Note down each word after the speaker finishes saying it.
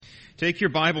Take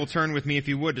your Bible, turn with me, if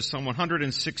you would, to Psalm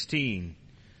 116.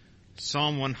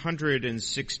 Psalm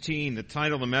 116, the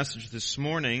title of the message this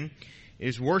morning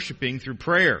is Worshiping Through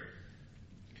Prayer.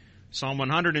 Psalm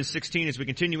 116, as we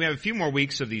continue, we have a few more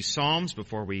weeks of these Psalms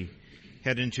before we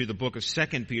head into the book of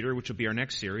 2 Peter, which will be our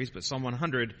next series, but Psalm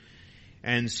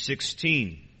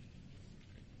 116.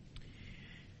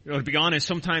 To be honest,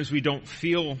 sometimes we don't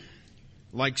feel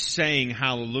like saying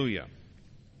hallelujah.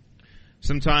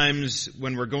 Sometimes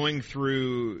when we're going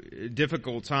through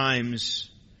difficult times,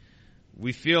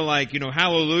 we feel like,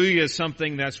 hallelujah is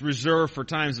something that's reserved for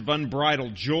times of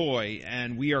unbridled joy,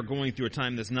 and we are going through a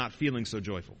time that's not feeling so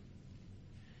joyful.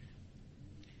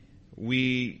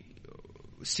 We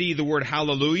see the word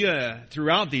hallelujah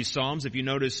throughout these Psalms. If you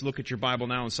notice, look at your Bible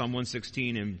now in Psalm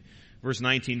 116 and verse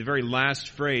 19. The very last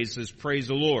phrase says, praise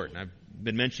the Lord. And I've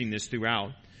been mentioning this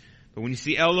throughout. But when you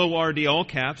see L-O-R-D, all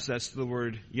caps, that's the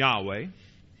word Yahweh.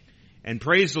 And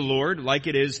praise the Lord, like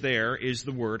it is there, is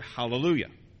the word hallelujah.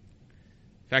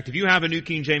 In fact, if you have a New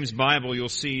King James Bible, you'll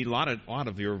see a lot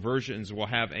of your versions will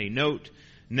have a note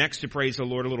next to praise the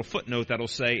Lord, a little footnote that'll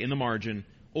say in the margin,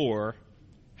 or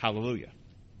hallelujah.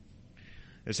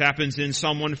 This happens in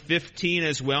Psalm 115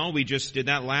 as well. We just did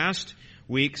that last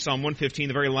week. Psalm 115,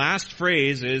 the very last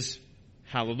phrase is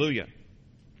hallelujah.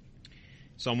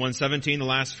 Psalm 117, the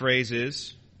last phrase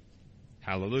is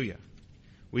hallelujah.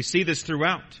 We see this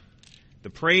throughout.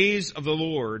 The praise of the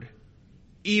Lord,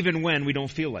 even when we don't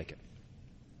feel like it.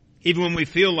 Even when we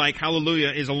feel like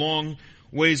hallelujah is a long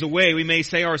ways away, we may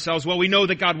say to ourselves, well, we know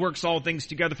that God works all things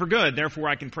together for good, therefore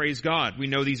I can praise God. We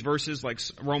know these verses like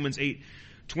Romans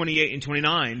 8:28 and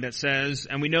 29 that says,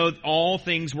 and we know all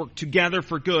things work together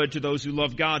for good to those who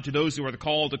love God, to those who are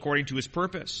called according to His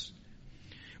purpose.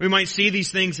 We might see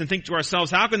these things and think to ourselves,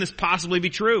 how can this possibly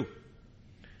be true?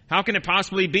 How can it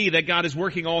possibly be that God is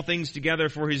working all things together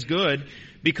for His good?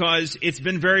 Because it's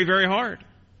been very, very hard.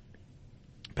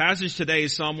 The passage today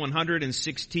is Psalm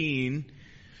 116,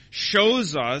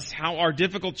 shows us how our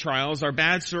difficult trials, our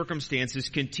bad circumstances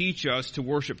can teach us to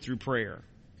worship through prayer.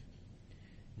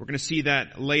 We're going to see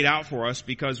that laid out for us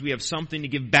because we have something to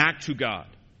give back to God.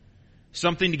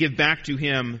 Something to give back to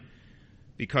Him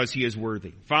because He is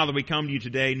worthy. Father, we come to You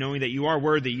today knowing that You are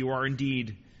worthy. You are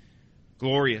indeed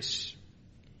glorious.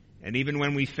 And even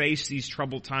when we face these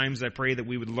troubled times, I pray that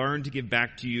we would learn to give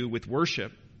back to You with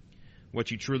worship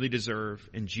what You truly deserve.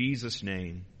 In Jesus'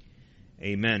 name,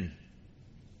 amen.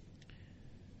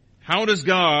 How does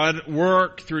God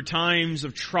work through times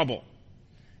of trouble?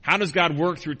 How does God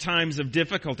work through times of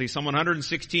difficulty? Psalm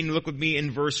 116, look with me in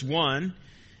verse 1.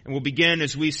 And we'll begin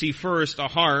as we see first a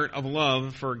heart of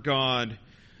love for God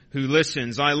who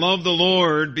listens. I love the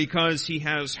Lord because He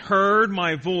has heard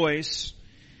my voice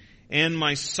and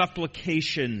my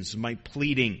supplications, my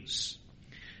pleadings.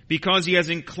 Because He has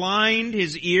inclined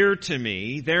His ear to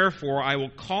me, therefore I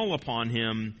will call upon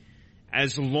Him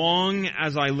as long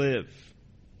as I live.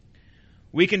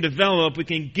 We can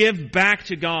give back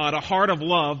to God a heart of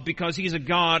love because He's a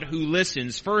God who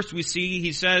listens. First we see,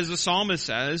 the psalmist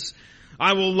says,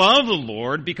 I will love the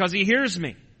Lord because He hears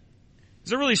me.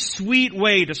 It's a really sweet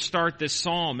way to start this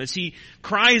psalm as he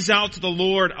cries out to the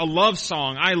Lord a love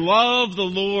song. I love the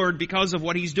Lord because of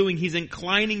what He's doing. He's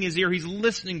inclining His ear. He's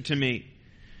listening to me.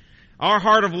 Our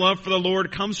heart of love for the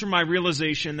Lord comes from my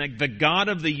realization that the God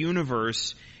of the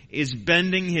universe is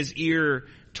bending His ear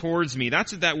towards me.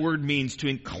 That's what that word means, to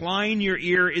incline your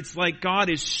ear. It's like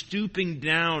God is stooping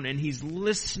down and He's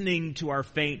listening to our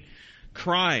faint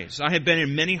cries. I have been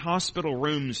in many hospital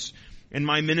rooms in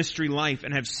my ministry life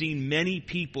and have seen many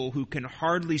people who can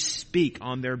hardly speak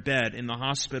on their bed in the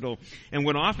hospital. And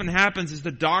what often happens is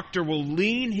the doctor will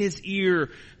lean his ear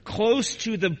close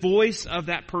to the voice of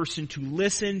that person to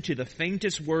listen to the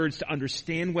faintest words, to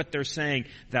understand what they're saying.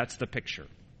 That's the picture.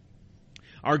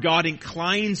 Our God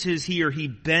inclines His ear. He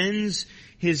bends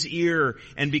His ear.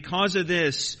 And because of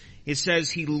this, it says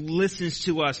He listens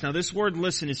to us. Now this word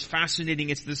listen is fascinating.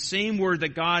 It's the same word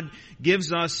that God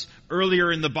gives us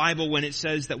earlier in the Bible when it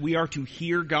says that we are to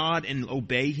hear God and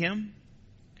obey Him.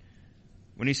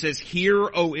 When He says, hear,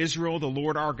 O Israel, the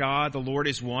Lord our God, the Lord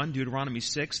is one, Deuteronomy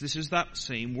 6, this is that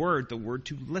same word, the word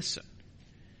to listen.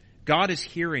 God is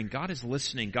hearing. God is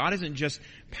listening. God isn't just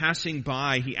passing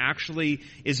by. He actually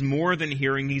is more than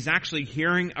hearing. He's actually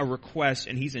hearing a request,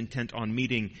 and He's intent on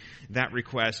meeting that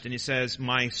request. And He says,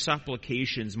 my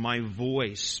supplications, my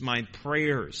voice, my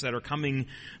prayers that are coming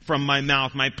from my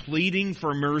mouth, my pleading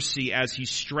for mercy as He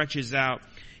stretches out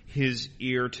His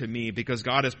ear to me. Because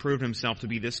God has proved Himself to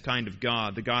be this kind of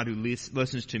God, the God who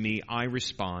listens to me, I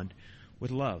respond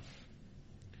with love.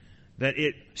 that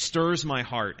it stirs my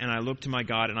heart, and I look to my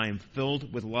God, and I am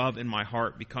filled with love in my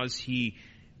heart because He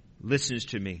listens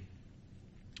to me.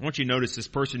 I want you to notice this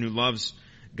person who loves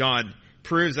God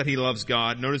proves that he loves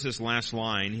God. Notice this last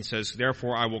line. He says,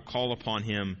 therefore I will call upon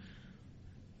Him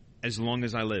as long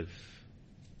as I live.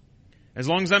 As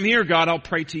long as I'm here, God, I'll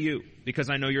pray to You because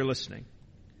I know You're listening.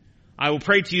 I will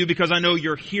pray to You because I know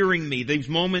You're hearing me. These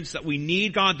moments that we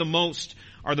need God the most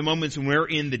are the moments when we're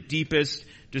in the deepest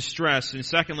distress. And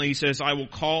secondly, he says, I will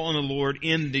call on the Lord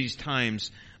in these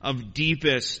times of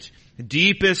deepest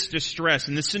distress.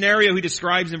 And the scenario he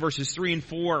describes in verses 3 and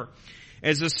 4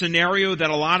 as a scenario that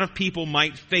a lot of people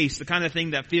might face, the kind of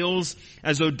thing that feels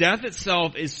as though death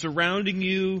itself is surrounding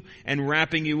you and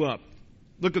wrapping you up.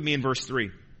 Look at me in verse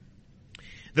 3.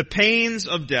 The pains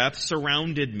of death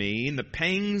surrounded me, and the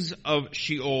pangs of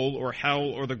Sheol or hell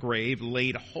or the grave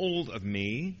laid hold of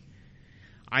me.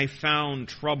 I found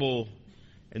trouble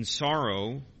and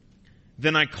sorrow.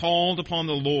 Then I called upon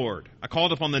the Lord. I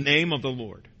called upon the name of the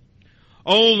Lord.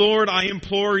 O Lord, I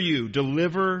implore You,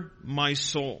 deliver my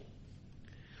soul.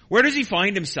 Where does he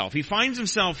find himself? He finds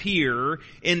himself here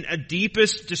in a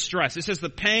deepest distress. It says the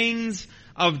pangs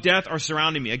of death are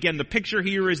surrounding me. Again, the picture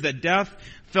here is that death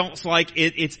felt like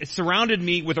it surrounded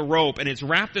me with a rope, and it's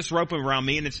wrapped this rope around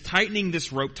me, and it's tightening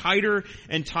this rope tighter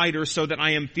and tighter so that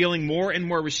I am feeling more and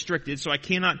more restricted, so I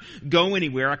cannot go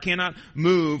anywhere, I cannot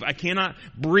move, I cannot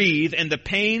breathe, and the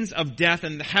pains of death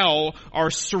and hell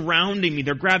are surrounding me.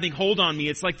 They're grabbing hold on me.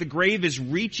 It's like the grave is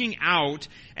reaching out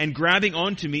and grabbing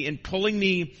onto me and pulling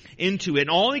me into it. And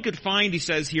all he could find, he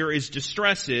says here, is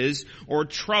distresses or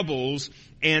troubles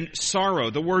and sorrow.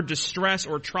 The word distress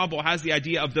or trouble has the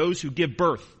idea of those who give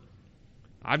birth.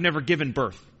 I've never given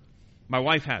birth. My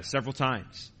wife has several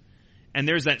times. And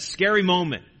there's that scary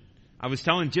moment. I was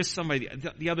telling just somebody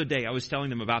the other day, I was telling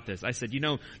them about this. I said,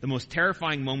 the most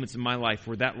terrifying moments in my life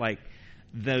were that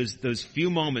those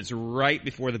few moments right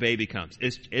before the baby comes.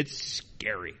 It's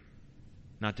scary.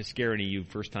 Not to scare any of you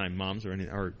first-time moms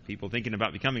or people thinking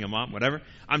about becoming a mom, whatever.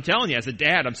 I'm telling you, as a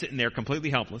dad, I'm sitting there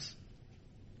completely helpless,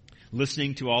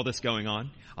 listening to all this going on.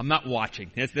 I'm not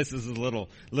watching. This is a little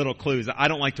clues. I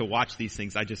don't like to watch these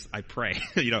things. I pray.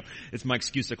 It's my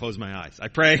excuse to close my eyes. I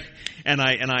pray, and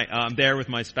I'm there with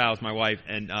my spouse, my wife,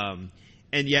 and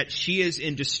yet she is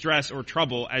in distress or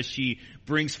trouble as she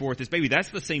brings forth this baby. That's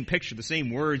the same picture, the same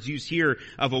words used here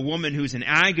of a woman who's in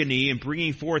agony, and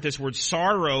bringing forth this word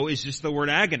sorrow is just the word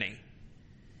agony.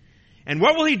 And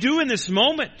what will he do in this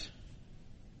moment?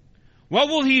 What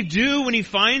will he do when he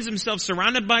finds himself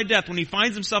surrounded by death, when he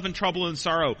finds himself in trouble and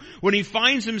sorrow, when he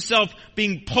finds himself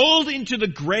being pulled into the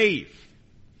grave?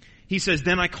 He says,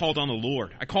 then I called on the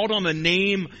Lord. I called on the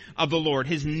name of the Lord.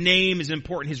 His name is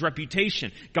important. His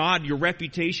reputation. God, your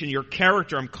reputation, your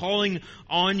character. I'm calling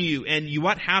on You. And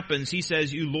what happens? He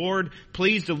says, You Lord,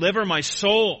 please deliver my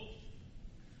soul.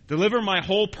 Deliver my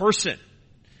whole person.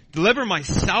 Deliver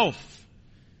myself.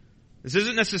 This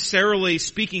isn't necessarily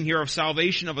speaking here of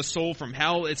salvation of a soul from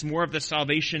hell. It's more of the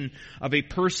salvation of a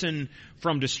person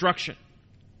from destruction.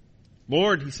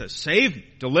 Lord, he says, save me,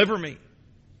 deliver me.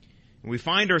 When we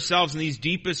find ourselves in these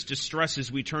deepest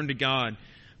distresses, we turn to God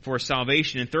for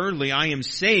salvation. And thirdly, I am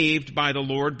saved by the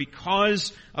Lord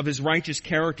because of His righteous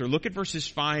character. Look at verses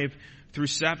 5 through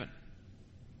 7.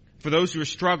 For those who are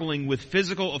struggling with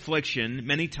physical affliction,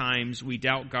 many times we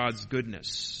doubt God's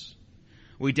goodness.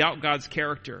 We doubt God's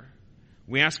character.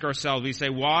 We ask ourselves, we say,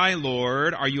 why,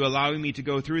 Lord, are You allowing me to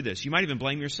go through this? You might even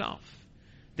blame yourself,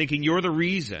 thinking you're the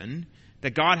reason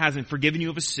that God hasn't forgiven you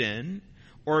of a sin,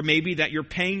 or maybe that you're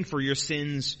paying for your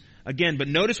sins again. But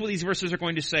notice what these verses are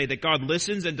going to say, that God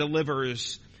listens and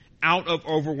delivers out of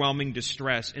overwhelming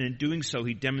distress, and in doing so,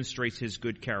 He demonstrates His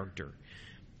good character.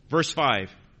 Verse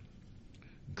 5,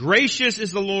 gracious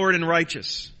is the Lord and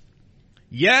righteous.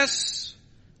 Yes,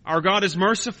 our God is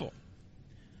merciful.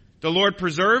 The Lord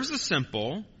preserves the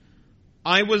simple.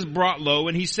 I was brought low,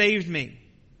 and He saved me.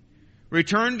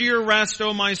 Return to your rest,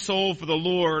 O my soul, for the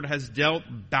Lord has dealt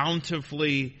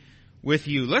bountifully with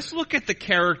you. Let's look at the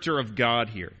character of God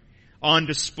here on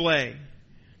display.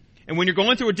 And when you're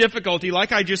going through a difficulty,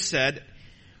 like I just said,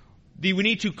 we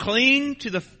need to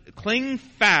cling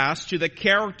fast to the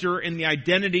character and the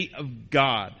identity of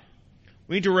God.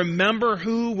 We need to remember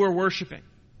who we're worshiping.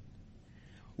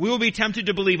 We will be tempted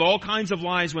to believe all kinds of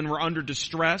lies when we're under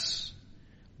distress.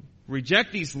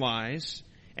 Reject these lies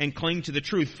and cling to the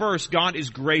truth. First, God is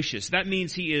gracious. That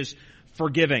means He is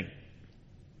forgiving.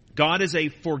 God is a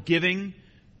forgiving,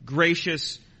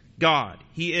 gracious God.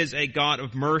 He is a God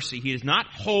of mercy. He does not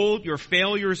hold your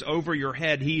failures over your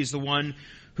head. He is the one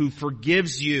who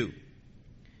forgives you.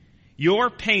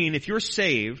 Your pain, if you're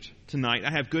saved tonight,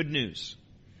 I have good news.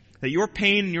 that your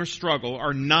pain and your struggle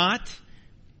are not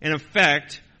an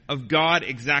effect of God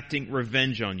exacting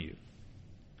revenge on you.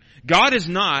 God is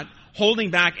not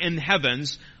holding back in the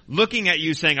heavens, looking at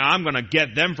you saying, I'm going to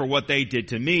get them for what they did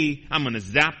to me. I'm going to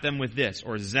zap them with this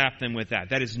or zap them with that.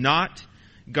 That is not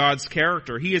God's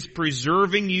character. He is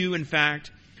preserving you, in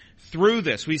fact, through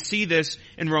this. We see this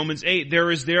in Romans 8.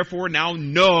 There is therefore now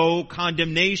no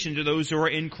condemnation to those who are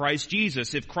in Christ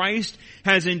Jesus. If Christ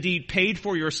has indeed paid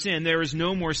for your sin, there is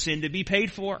no more sin to be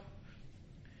paid for.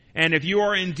 And if you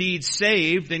are indeed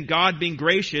saved, then God being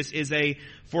gracious is a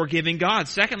forgiving God.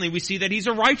 Secondly, we see that He's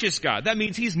a righteous God. That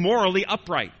means He's morally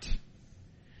upright.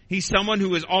 He's someone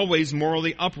who is always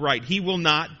morally upright. He will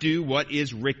not do what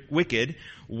is wicked,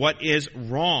 what is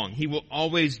wrong. He will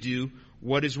always do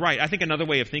what is right. I think another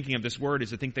way of thinking of this word is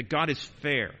to think that God is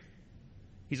fair.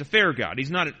 He's a fair God.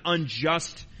 He's not an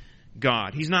unjust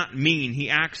God. He's not mean. He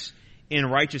acts in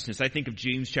righteousness. I think of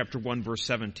James chapter 1 verse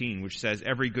 17, which says,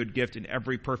 every good gift and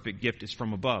every perfect gift is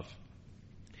from above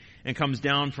and comes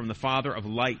down from the Father of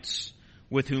lights,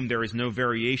 with whom there is no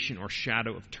variation or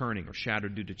shadow of turning or shadow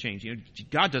due to change. You know,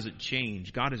 God doesn't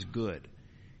change. God is good.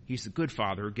 He's the good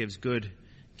Father who gives good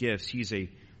gifts. He's a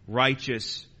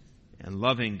righteous and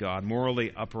loving God,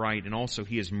 morally upright, and also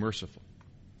He is merciful.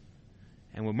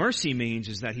 And what mercy means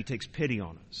is that He takes pity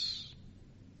on us.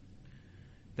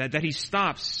 That He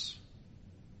stops.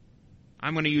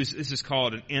 I'm going to use, this is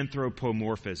called an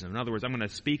anthropomorphism. In other words, I'm going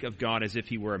to speak of God as if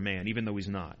He were a man, even though He's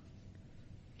not.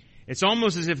 It's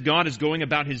almost as if God is going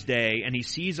about His day and He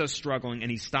sees us struggling and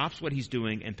He stops what He's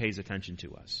doing and pays attention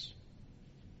to us.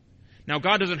 Now,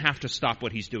 God doesn't have to stop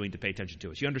what He's doing to pay attention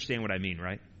to us. You understand what I mean,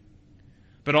 right?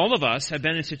 But all of us have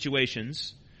been in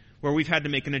situations where we've had to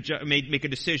make a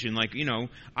decision. Like, you know,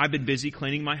 I've been busy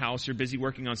cleaning my house or busy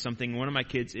working on something. One of my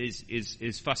kids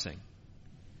is fussing.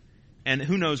 And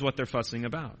who knows what they're fussing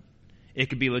about? It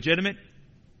could be legitimate.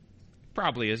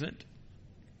 Probably isn't.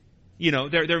 You know,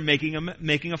 they're making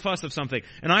a fuss of something.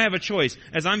 And I have a choice.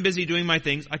 As I'm busy doing my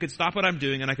things, I could stop what I'm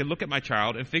doing and I could look at my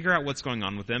child and figure out what's going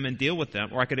on with them and deal with them,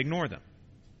 or I could ignore them.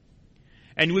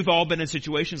 And we've all been in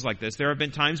situations like this. There have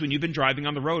been times when you've been driving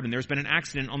on the road and there's been an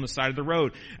accident on the side of the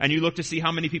road, and you look to see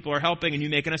how many people are helping and you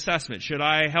make an assessment. Should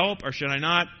I help or should I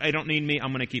not? I don't need me.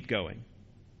 I'm going to keep going.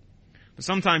 But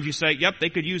sometimes you say, yep, they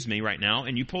could use me right now,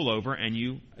 and you pull over and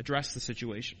you address the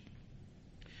situation.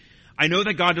 I know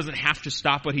that God doesn't have to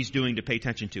stop what He's doing to pay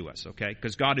attention to us, okay?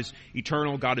 Because God is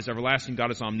eternal, God is everlasting,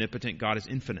 God is omnipotent, God is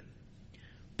infinite.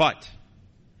 But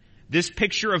this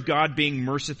picture of God being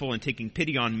merciful and taking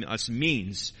pity on us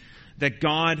means that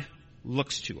God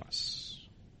looks to us,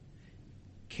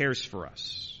 cares for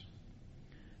us,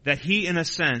 that He, in a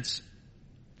sense,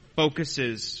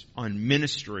 focuses on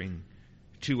ministering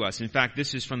to us. In fact,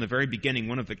 this is from the very beginning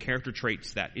one of the character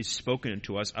traits that is spoken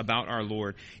to us about our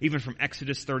Lord. Even from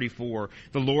Exodus 34,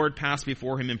 the Lord passed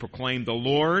before Him and proclaimed, the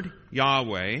Lord,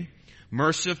 Yahweh,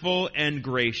 merciful and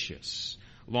gracious,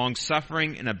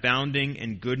 long-suffering and abounding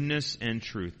in goodness and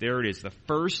truth. There it is. The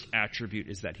first attribute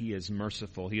is that He is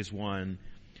merciful. He is one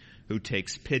who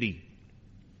takes pity.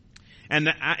 And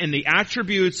the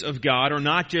attributes of God are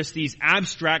not just these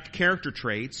abstract character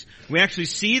traits. We actually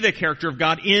see the character of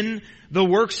God in the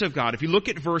works of God. If you look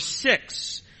at verse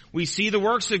 6, we see the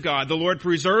works of God. The Lord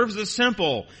preserves the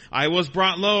simple. I was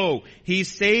brought low. He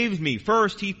saved me.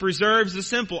 First, He preserves the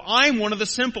simple. I'm one of the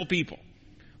simple people.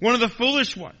 One of the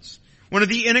foolish ones. One of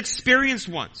the inexperienced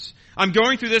ones. I'm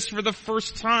going through this for the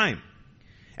first time.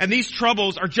 And these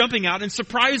troubles are jumping out and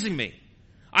surprising me.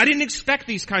 I didn't expect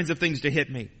these kinds of things to hit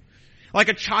me. Like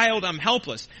a child, I'm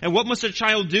helpless. And what must a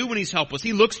child do when he's helpless?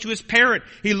 He looks to his parent.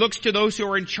 He looks to those who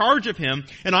are in charge of him.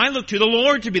 And I look to the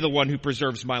Lord to be the one who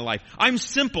preserves my life. I'm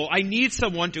simple. I need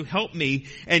someone to help me.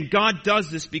 And God does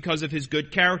this because of His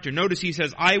good character. Notice He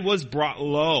says, I was brought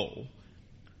low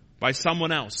by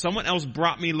someone else. Someone else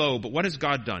brought me low. But what has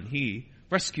God done? He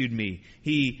rescued me.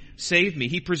 He saved me.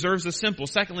 He preserves the simple.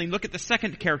 Secondly, look at the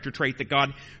second character trait that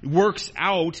God works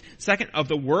out. Second of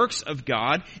the works of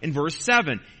God in verse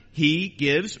 7. He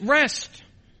gives rest.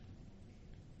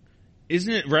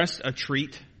 Isn't it rest a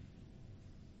treat?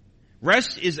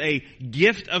 Rest is a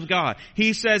gift of God.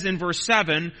 He says in verse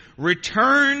 7,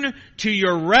 return to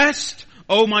your rest,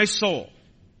 O my soul.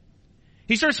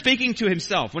 He starts speaking to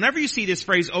Himself. Whenever you see this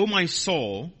phrase, O my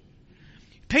soul,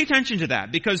 pay attention to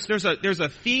that, because there's a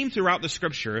theme throughout the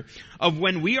Scripture of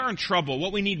when we are in trouble,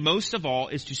 what we need most of all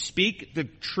is to speak the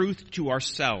truth to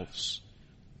ourselves.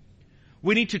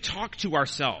 We need to talk to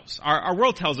ourselves. Our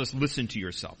world tells us, listen to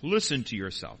yourself. Listen to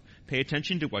yourself. Pay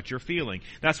attention to what you're feeling.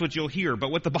 That's what you'll hear.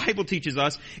 But what the Bible teaches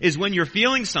us is when you're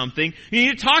feeling something, you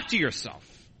need to talk to yourself.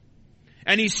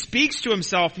 And he speaks to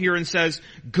himself here and says,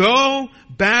 go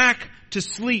back to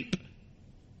sleep,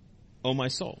 O my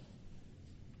soul.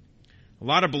 A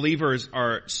lot of believers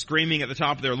are screaming at the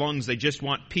top of their lungs. They just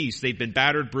want peace. They've been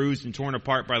battered, bruised, and torn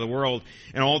apart by the world,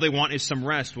 and all they want is some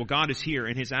rest. Well, God is here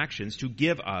in his actions to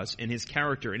give us, in his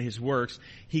character, in his works.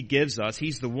 He gives us.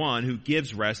 He's the one who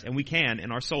gives rest, and we can,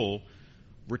 in our soul,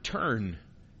 return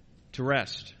to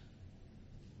rest.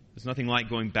 There's nothing like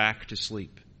going back to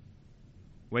sleep.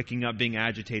 Waking up, being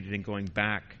agitated, and going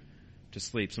back to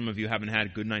sleep. Some of you haven't had a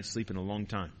good night's sleep in a long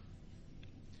time.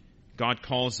 God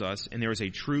calls us, and there is a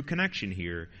true connection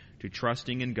here to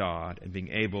trusting in God and being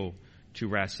able to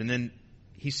rest. And then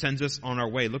he sends us on our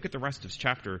way. Look at the rest of this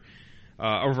chapter,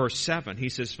 or verse 7. He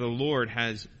says, for the Lord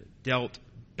has dealt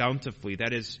bountifully.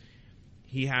 That is,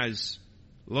 he has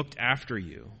looked after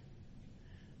you.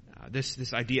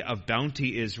 This idea of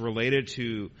bounty is related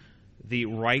to the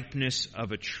ripeness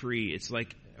of a tree. It's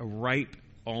like a ripe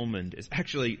almond. It's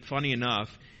actually, funny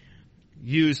enough,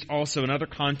 used also in other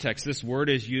contexts. This word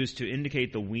is used to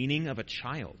indicate the weaning of a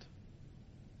child.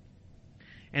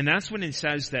 And that's when it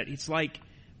says that it's like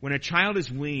when a child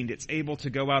is weaned, it's able to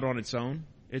go out on its own.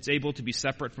 It's able to be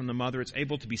separate from the mother. It's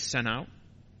able to be sent out.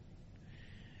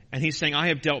 And he's saying,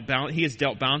 he has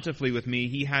dealt bountifully with me.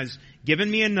 He has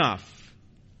given me enough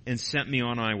and sent me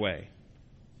on my way.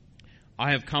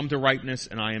 I have come to ripeness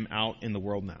and I am out in the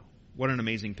world now. What an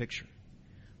amazing picture.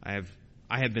 I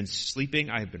have been sleeping,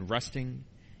 I have been resting,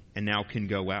 and now can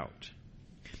go out.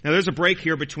 Now there's a break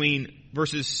here between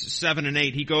verses 7 and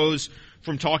 8. He goes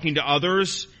from talking to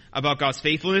others about God's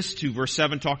faithfulness to verse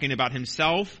 7 talking about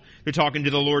himself, to talking to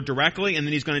the Lord directly, and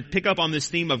then he's going to pick up on this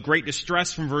theme of great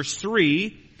distress from verse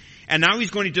 3. And now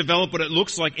he's going to develop what it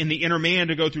looks like in the inner man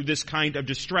to go through this kind of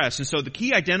distress. And so the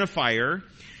key identifier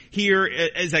here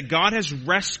is that God has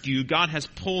rescued, God has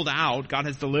pulled out, God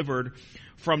has delivered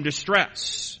from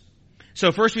distress.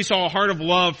 So first we saw a heart of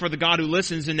love for the God who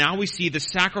listens, and now we see the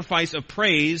sacrifice of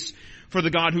praise for the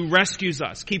God who rescues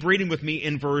us. Keep reading with me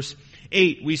in verse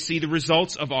 8. We see the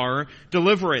results of our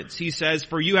deliverance. He says,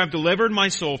 for you have delivered my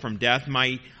soul from death,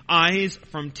 my eyes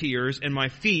from tears, and my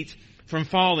feet from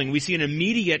falling. We see an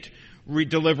immediate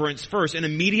deliverance first, an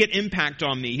immediate impact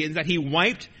on me, in that he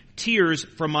wiped tears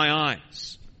from my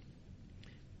eyes.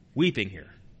 Weeping here.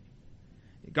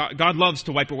 God loves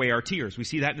to wipe away our tears. We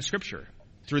see that in the Scripture.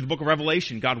 Through the book of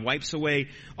Revelation, God wipes away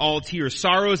all tears.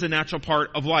 Sorrow is a natural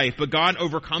part of life, but God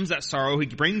overcomes that sorrow. He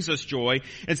brings us joy.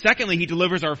 And secondly, he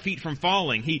delivers our feet from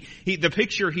falling. The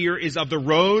picture here is of the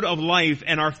road of life,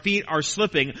 and our feet are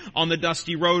slipping on the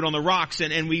dusty road, on the rocks,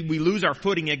 and we lose our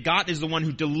footing. Yet God is the one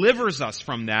who delivers us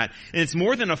from that. And it's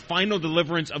more than a final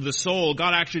deliverance of the soul.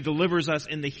 God actually delivers us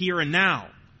in the here and now.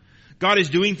 God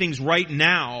is doing things right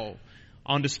now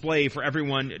on display for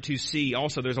everyone to see.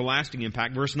 Also, there's a lasting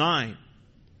impact. Verse 9.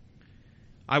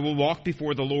 I will walk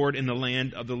before the Lord in the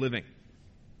land of the living.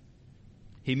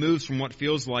 He moves from what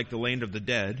feels like the land of the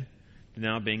dead to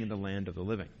now being in the land of the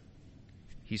living.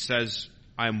 He says,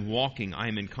 I am walking, I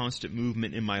am in constant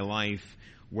movement in my life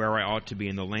where I ought to be,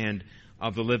 in the land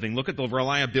of the living. Look at the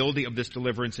reliability of this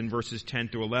deliverance in verses 10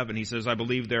 through 11. He says, I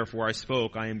believe, therefore I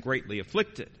spoke, I am greatly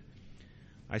afflicted.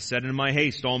 I said in my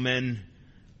haste, all men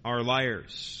are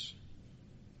liars.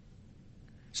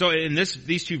 So in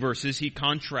these two verses, he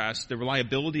contrasts the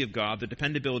reliability of God, the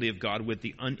dependability of God, with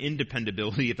the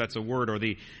independability, if that's a word, or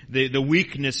the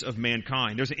weakness of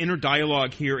mankind. There's an inner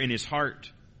dialogue here in his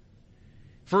heart.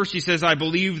 First he says, I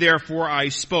believe, therefore I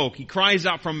spoke. He cries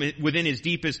out from within his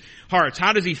deepest hearts.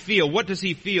 How does he feel? What does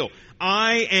he feel?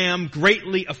 I am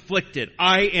greatly afflicted.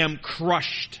 I am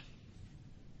crushed.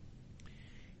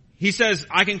 He says,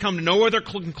 I can come to no other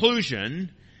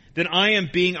conclusion than I am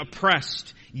being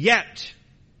oppressed. Yet,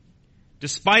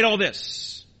 despite all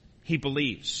this, he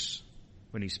believes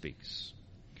when he speaks.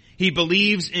 He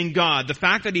believes in God. The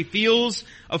fact that he feels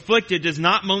afflicted does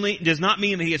not mean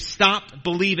that he has stopped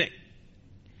believing.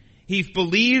 He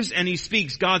believes and he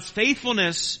speaks. God's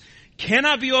faithfulness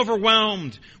cannot be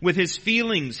overwhelmed with his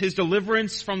feelings. His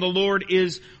deliverance from the Lord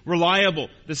is reliable.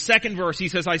 The second verse, he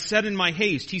says, I said in my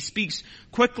haste. He speaks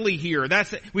quickly here.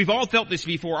 We've all felt this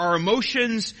before. Our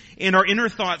emotions and our inner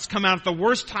thoughts come out at the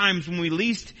worst times when we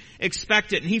least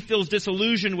expect it. And he feels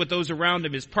disillusioned with those around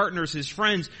him, his partners, his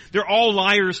friends. They're all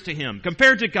liars to him.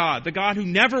 Compared to God, the God who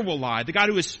never will lie, the God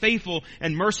who is faithful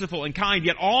and merciful and kind.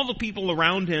 Yet all the people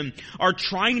around him are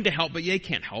trying to help, but they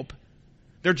can't help.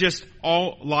 They're just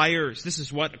all liars. This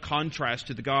is what a contrast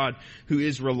to the God who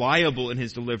is reliable in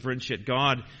his deliverance. Yet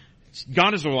God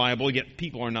is reliable, yet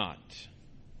people are not.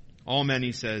 All men,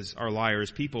 he says, are liars.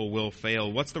 People will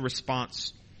fail. What's the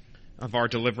response of our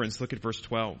deliverance? Look at verse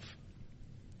 12.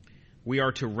 we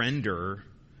are to render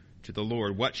to the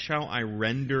Lord. What shall I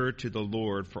render to the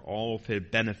Lord for all of his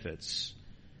benefits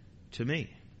to me?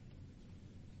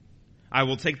 I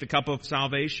will take the cup of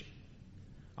salvation.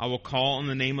 I will call on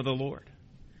the name of the Lord.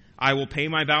 I will pay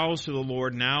my vows to the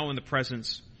Lord now in the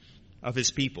presence of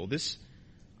his people. This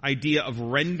idea of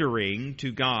rendering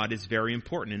to God is very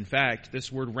important. In fact,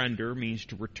 this word render means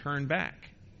to return back.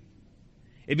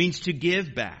 It means to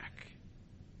give back.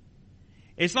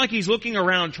 It's like he's looking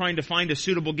around trying to find a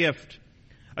suitable gift,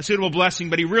 a suitable blessing,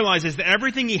 but he realizes that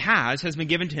everything he has been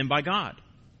given to him by God.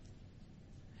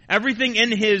 Everything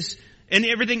in his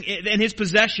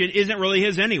possession isn't really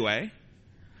his anyway.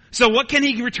 So what can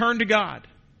he return to God?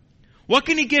 What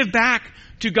can he give back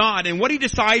to God? And what he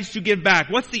decides to give back,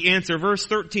 what's the answer? Verse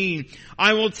 13,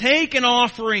 I will take an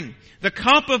offering, the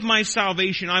cup of my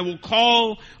salvation. I will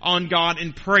call on God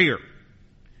in prayer.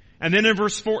 And then in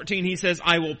verse 14, he says,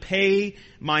 I will pay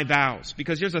my vows.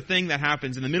 Because here's a thing that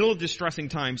happens. In the middle of distressing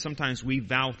times, sometimes we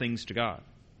vow things to God.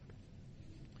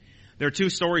 There are two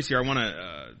stories here I want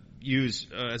to use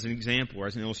as an example or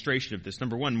as an illustration of this.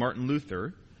 Number one, Martin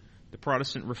Luther, the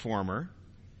Protestant reformer,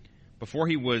 before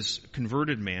he was a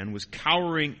converted man, was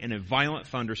cowering in a violent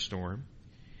thunderstorm.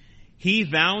 He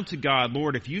vowed to God,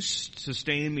 Lord, if you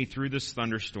sustain me through this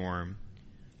thunderstorm,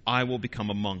 I will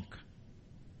become a monk.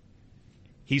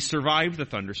 He survived the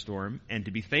thunderstorm, and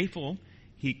to be faithful,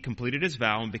 he completed his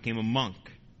vow and became a monk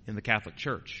in the Catholic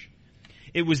Church.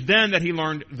 It was then that he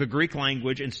learned the Greek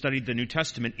language and studied the New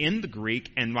Testament in the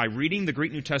Greek, and by reading the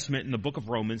Greek New Testament in the book of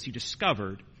Romans, he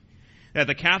discovered that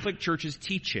the Catholic Church's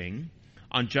teaching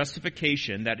on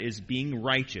justification, that is, being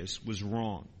righteous, was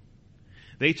wrong.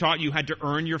 They taught you had to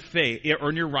earn your faith,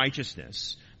 earn your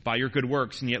righteousness by your good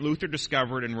works, and yet Luther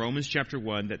discovered in Romans chapter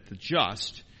 1 that the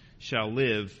just shall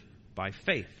live by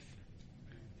faith.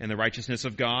 And the righteousness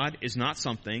of God is not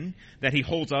something that he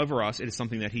holds over us, it is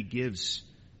something that he gives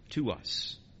to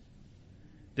us.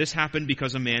 This happened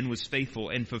because a man was faithful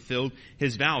and fulfilled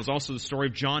his vows. Also the story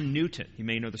of John Newton. You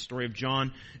may know the story of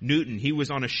John Newton. He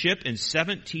was on a ship in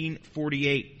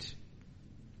 1748.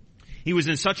 He was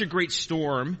in such a great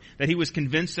storm that he was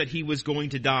convinced that he was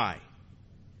going to die.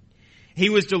 He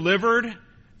was delivered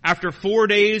after 4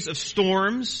 days of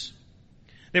storms.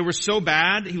 They were so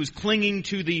bad, he was clinging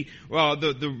to the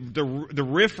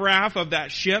riffraff of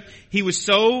that ship. He was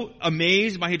so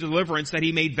amazed by his deliverance that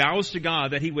he made vows to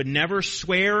God that he would never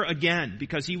swear again,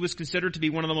 because he was considered to be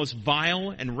one of the most vile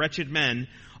and wretched men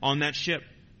on that ship.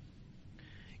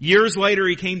 Years later,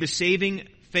 he came to saving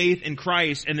faith in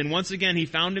Christ, and then once again he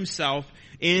found himself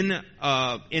in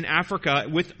Africa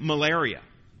with malaria.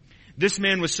 This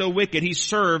man was so wicked, he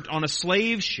served on a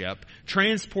slave ship,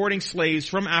 transporting slaves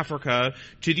from Africa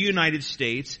to the United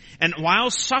States. And while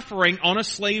suffering on a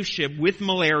slave ship with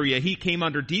malaria, he came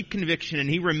under deep conviction, and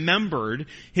he remembered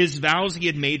his vows he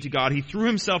had made to God. He threw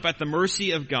himself at the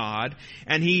mercy of God,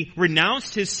 and he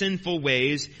renounced his sinful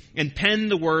ways and penned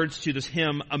the words to this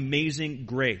hymn, Amazing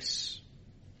Grace.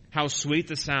 How sweet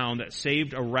the sound that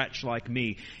saved a wretch like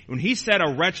me. When he said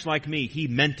a wretch like me, he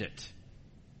meant it,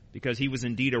 because he was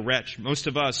indeed a wretch. Most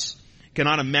of us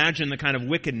cannot imagine the kind of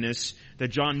wickedness that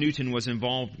John Newton was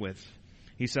involved with.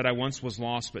 He said, I once was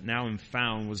lost, but now am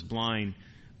found, was blind,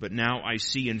 but now I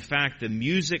see. In fact, the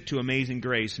music to Amazing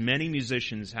Grace, many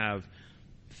musicians have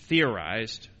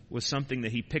theorized, was something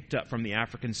that he picked up from the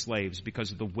African slaves,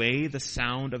 because of the way the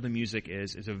sound of the music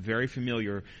is a very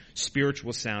familiar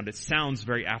spiritual sound. It sounds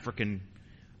very African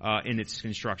in its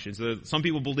construction. So some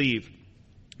people believe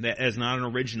that as not an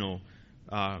original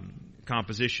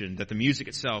composition, that the music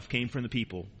itself came from the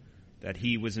people that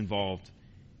he was involved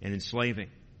in enslaving.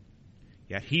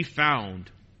 Yet he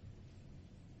found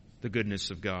the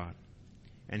goodness of God,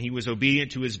 and he was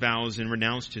obedient to his vows and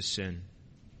renounced his sin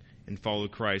and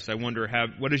followed Christ. I wonder,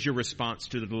 what is your response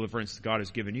to the deliverance that God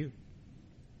has given you?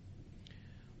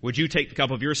 Would you take the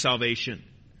cup of your salvation?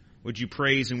 Would you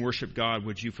praise and worship God?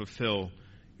 Would you fulfill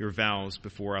your vows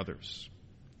before others?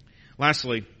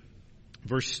 Lastly,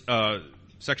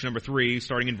 section number 3,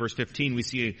 starting in verse 15, we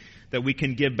see that we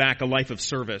can give back a life of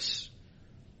service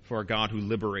for a God who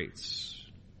liberates.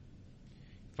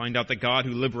 Find out that God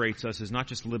who liberates us is not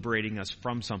just liberating us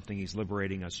from something, he's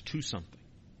liberating us to something.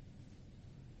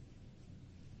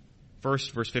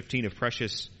 First, verse 15 of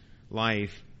precious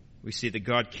life, we see that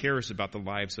God cares about the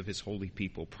lives of his holy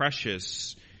people.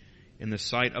 Precious in the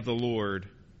sight of the Lord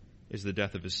is the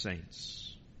death of his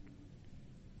saints.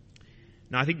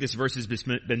 Now, I think this verse has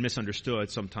been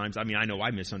misunderstood sometimes. I mean, I know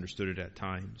I misunderstood it at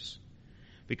times.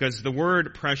 Because the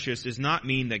word precious does not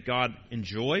mean that God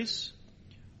enjoys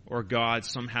or God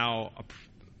somehow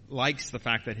likes the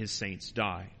fact that his saints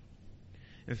die.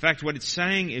 In fact, what it's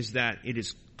saying is that it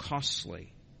is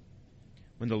costly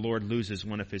when the Lord loses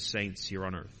one of his saints here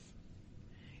on earth.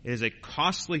 It is a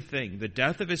costly thing. The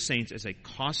death of his saints is a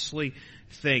costly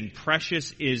thing.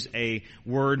 Precious is a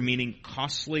word meaning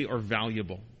costly or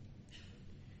valuable.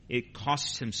 It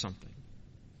costs him something.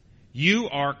 You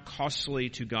are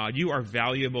costly to God. You are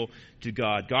valuable to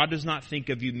God. God does not think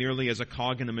of you merely as a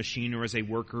cog in a machine or as a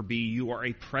worker bee. You are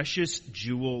a precious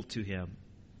jewel to him.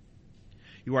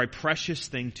 You are a precious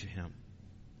thing to him.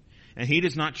 And he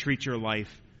does not treat your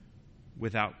life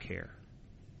without care.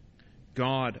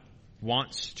 God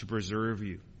wants to preserve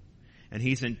you. And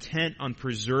he's intent on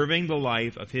preserving the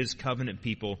life of his covenant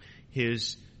people,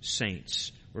 his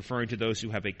saints, referring to those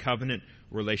who have a covenant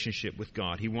relationship with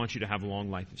God. He wants you to have a long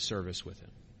life of service with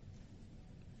him.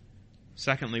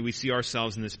 Secondly, we see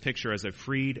ourselves in this picture as a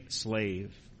freed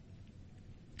slave.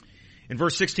 In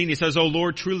verse 16, he says, "O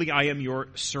Lord, truly I am your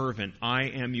servant. I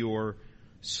am your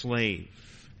slave.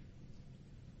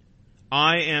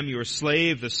 I am your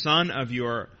slave, the son of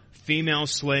your female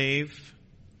slave.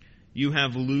 You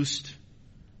have loosed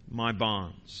my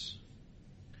bonds."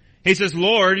 He says,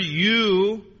 Lord,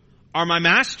 you are my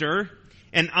master,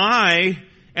 and I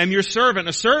am your servant.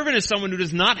 A servant is someone who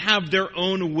does not have their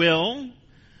own will,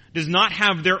 does not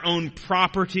have their own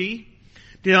property,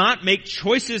 do not make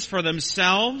choices for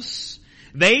themselves.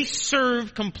 They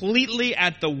serve completely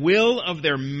at the will of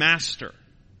their master.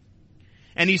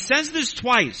 And he says this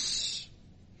twice.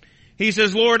 He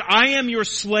says, Lord, I am your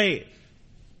slave.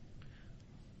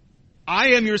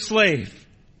 I am your slave.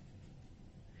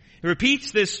 He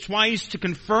repeats this twice to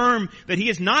confirm that he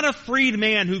is not a freed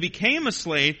man who became a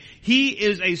slave. He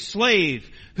is a slave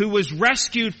who was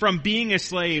rescued from being a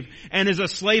slave and is a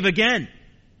slave again.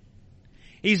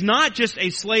 He's not just a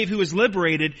slave who is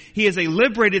liberated. He is a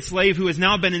liberated slave who has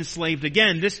now been enslaved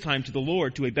again, this time to the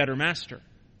Lord, to a better master.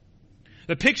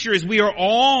 The picture is we are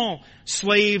all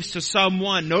slaves to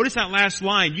someone. Notice that last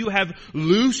line. You have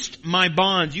loosed my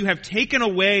bonds. You have taken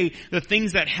away the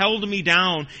things that held me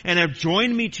down and have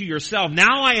joined me to yourself.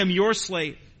 Now I am your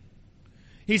slave.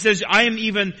 He says, I am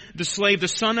even the slave, the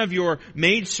son of your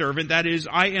maidservant. That is,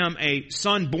 I am a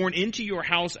son born into your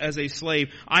house as a slave.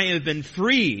 I have been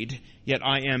freed, yet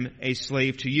I am a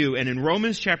slave to you. And in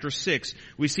Romans chapter 6,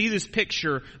 we see this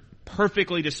picture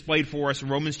perfectly displayed for us in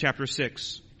Romans chapter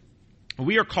 6.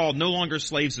 We are called no longer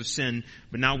slaves of sin,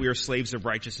 but now we are slaves of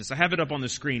righteousness. I have it up on the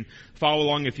screen. Follow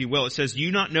along if you will. It says, "Do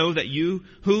you not know that you,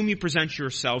 whom you present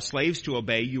yourselves slaves to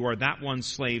obey, you are that one's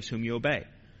slaves whom you obey,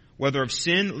 whether of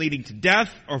sin leading to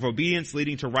death or of obedience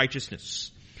leading to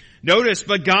righteousness." Notice,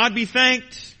 but God be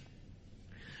thanked.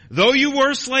 Though you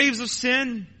were slaves of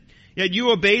sin, yet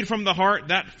you obeyed from the heart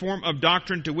that form of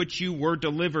doctrine to which you were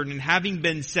delivered. And having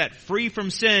been set free from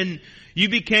sin, you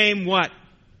became what?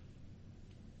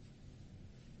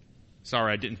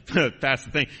 Sorry, I didn't pass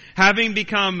the thing. Having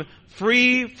become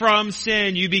free from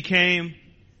sin, you became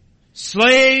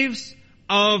slaves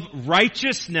of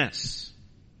righteousness.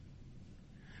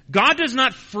 God does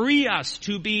not free us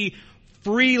to be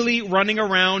freely running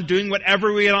around doing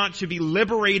whatever we want, to be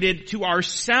liberated to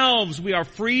ourselves. We are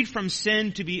freed from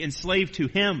sin to be enslaved to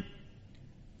Him.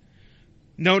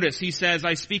 Notice, he says,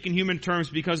 I speak in human terms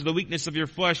because of the weakness of your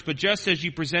flesh, but just as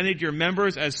you presented your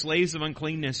members as slaves of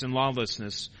uncleanness and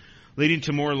lawlessness, leading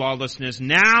to more lawlessness,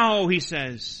 now, he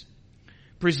says,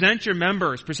 present your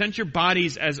members, present your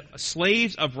bodies as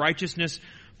slaves of righteousness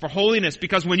for holiness.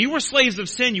 Because when you were slaves of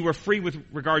sin, you were free with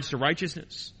regards to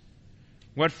righteousness.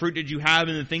 What fruit did you have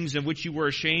in the things of which you were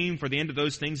ashamed? For the end of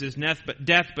those things is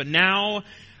death. But now,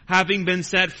 having been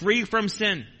set free from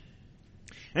sin,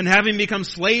 and having become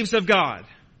slaves of God,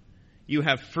 you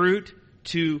have fruit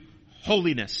to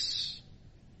holiness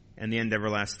and the end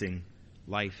everlasting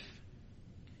life.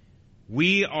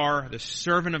 We are the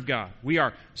servant of God. We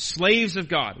are slaves of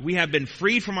God. We have been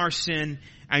freed from our sin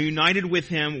and united with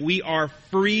Him. We are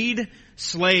freed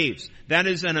slaves. That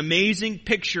is an amazing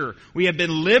picture. We have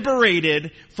been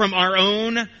liberated from our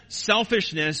own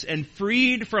selfishness and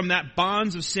freed from that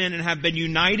bonds of sin and have been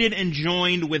united and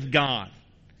joined with God.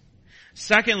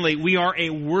 Secondly, we are a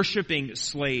worshiping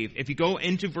slave. If you go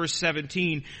into verse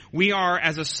 17, we are,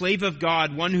 as a slave of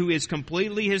God, one who is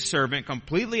completely His servant,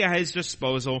 completely at His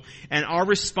disposal, and our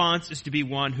response is to be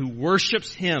one who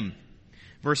worships Him.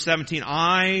 Verse 17,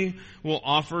 I will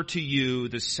offer to you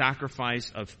the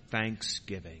sacrifice of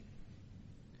thanksgiving,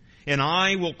 and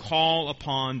I will call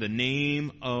upon the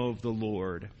name of the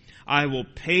Lord. I will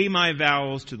pay my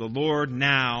vows to the Lord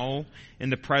now in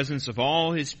the presence of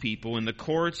all His people, in the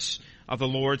courts of the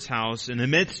Lord's house, in the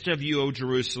midst of you, O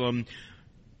Jerusalem.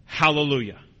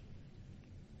 Hallelujah.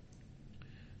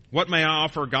 What may I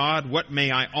offer God? What may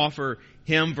I offer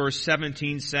hymn, verse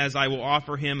 17 says, I will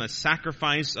offer him a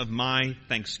sacrifice of my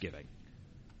thanksgiving.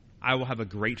 I will have a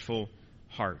grateful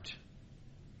heart.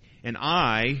 And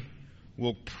I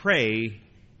will pray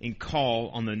and call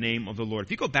on the name of the Lord.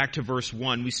 If you go back to verse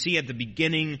 1, we see at the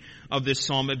beginning of this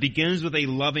psalm, it begins with a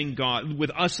loving God,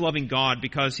 with us loving God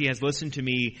because he has listened to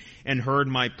me and heard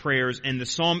my prayers. And the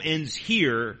psalm ends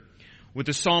here with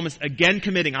the psalmist again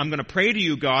committing, I'm going to pray to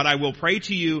you, God. I will pray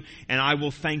to you and I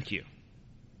will thank you.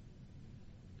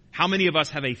 How many of us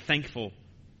have a thankful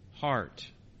heart?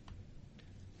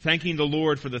 Thanking the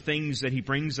Lord for the things that he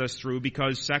brings us through,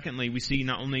 because secondly, we see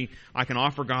not only I can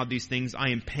offer God these things, I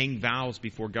am paying vows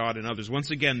before God and others. Once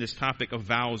again, this topic of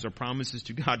vows or promises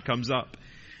to God comes up.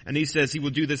 And he says he will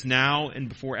do this now and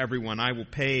before everyone. I will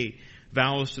pay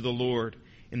vows to the Lord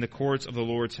in the courts of the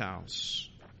Lord's house.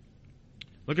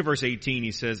 Look at verse 18.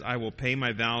 He says, I will pay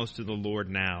my vows to the Lord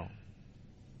now.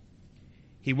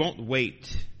 He won't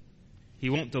wait. He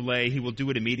won't delay. He will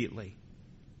do it immediately.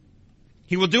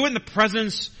 He will do it in the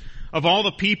presence of all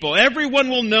the people. Everyone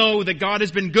will know that God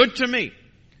has been good to me.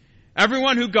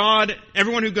 Everyone who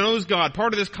knows God,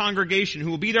 part of this congregation who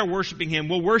will be there worshiping him,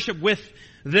 will worship with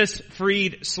this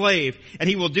freed slave. And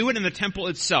he will do it in the temple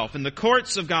itself, in the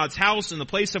courts of God's house, in the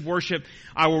place of worship.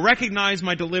 I will recognize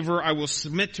my deliverer. I will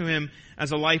submit to him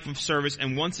as a life of service.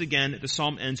 And once again, the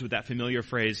psalm ends with that familiar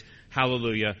phrase,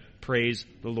 hallelujah, praise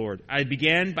the Lord. I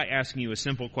began by asking you a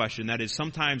simple question. That is,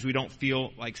 sometimes we don't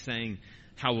feel like saying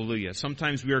hallelujah.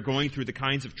 Sometimes we are going through the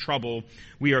kinds of trouble.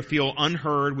 We feel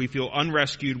unheard. We feel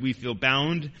unrescued. We feel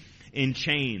bound in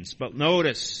chains. But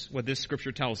notice what this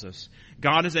scripture tells us.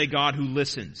 God is a God who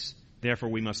listens. Therefore,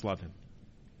 we must love him.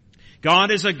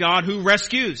 God is a God who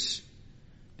rescues.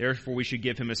 Therefore, we should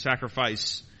give him a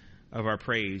sacrifice of our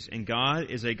praise. And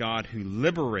God is a God who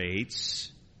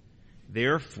liberates.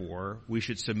 Therefore, we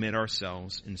should submit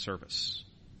ourselves in service.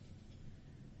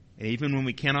 And even when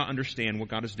we cannot understand what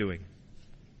God is doing,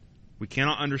 we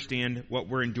cannot understand what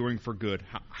we're enduring for good,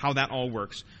 how that all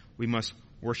works, we must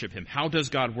worship him. How does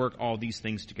God work all these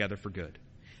things together for good?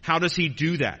 How does he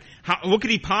do that? What could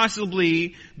he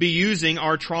possibly be using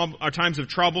our times of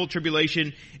trouble,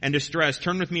 tribulation, and distress?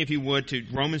 Turn with me, if you would, to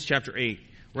Romans chapter 8.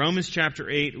 Romans chapter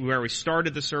 8, where we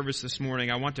started the service this morning.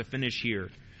 I want to finish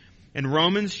here. In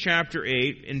Romans chapter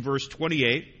 8, in verse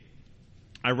 28,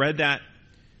 I read that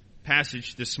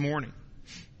passage this morning.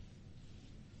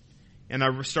 And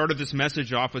I started this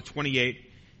message off with 28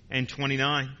 and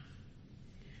 29.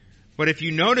 But if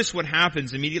you notice what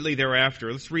happens immediately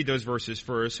thereafter, let's read those verses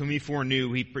first. Whom he foreknew,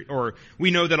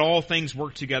 we know that all things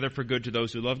work together for good to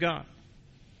those who love God,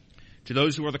 to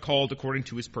those who are the called according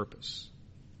to his purpose.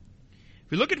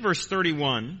 If we look at verse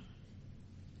 31,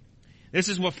 this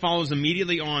is what follows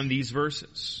immediately on these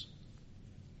verses.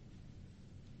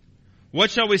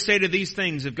 What shall we say to these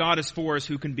things? If God is for us,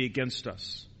 who can be against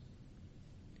us?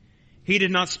 He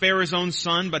did not spare his own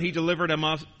son, but he delivered him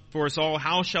up for us all.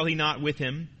 How shall he not with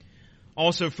him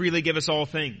also freely give us all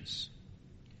things?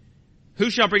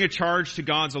 Who shall bring a charge to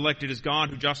God's elect? It is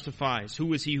God who justifies.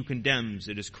 Who is he who condemns?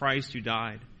 It is Christ who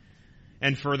died,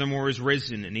 and furthermore is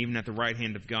risen, and even at the right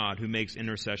hand of God, who makes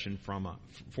intercession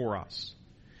for us.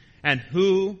 And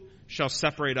who shall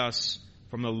separate us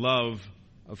from the love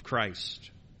of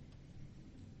Christ?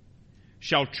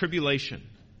 Shall tribulation,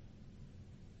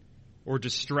 or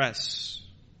distress,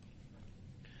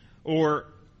 or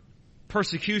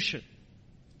persecution,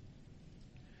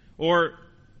 or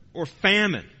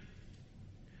famine,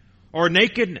 or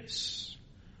nakedness,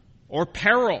 or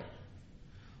peril,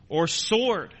 or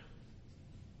sword?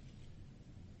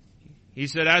 He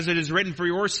said, as it is written, for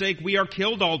your sake we are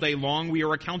killed all day long. We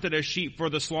are accounted as sheep for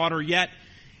the slaughter. Yet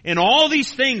in all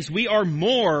these things we are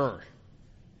more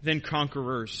than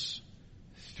conquerors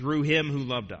through him who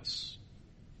loved us.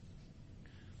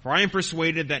 For I am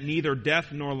persuaded that neither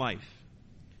death nor life,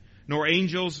 nor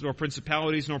angels, nor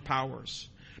principalities, nor powers,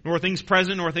 nor things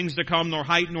present, nor things to come, nor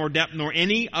height, nor depth, nor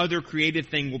any other created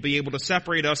thing will be able to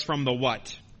separate us from the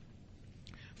what?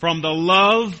 From the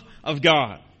love of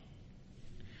God.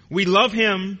 We love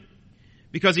him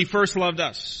because he first loved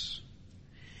us.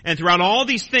 And throughout all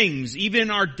these things, even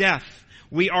in our death,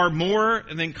 we are more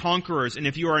than conquerors. And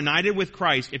if you are united with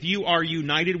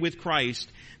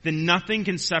Christ, then nothing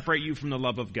can separate you from the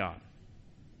love of God.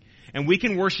 And we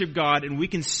can worship God and we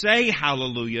can say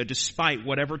hallelujah despite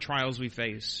whatever trials we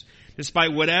face.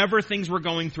 Despite whatever things we're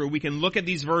going through, we can look at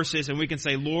these verses and we can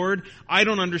say, Lord, I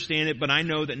don't understand it, but I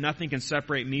know that nothing can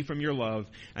separate me from your love.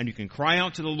 And you can cry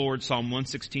out to the Lord, Psalm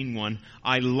 116:1,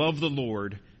 I love the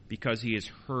Lord because he has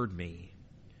heard me,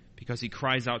 because he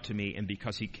cries out to me, and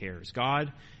because he cares.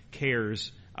 God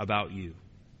cares about you.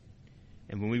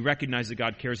 And when we recognize that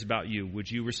God cares about you,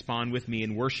 would you respond with me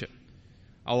in worship?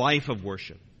 A life of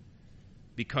worship.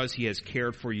 Because he has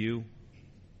cared for you,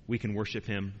 we can worship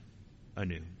him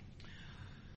anew.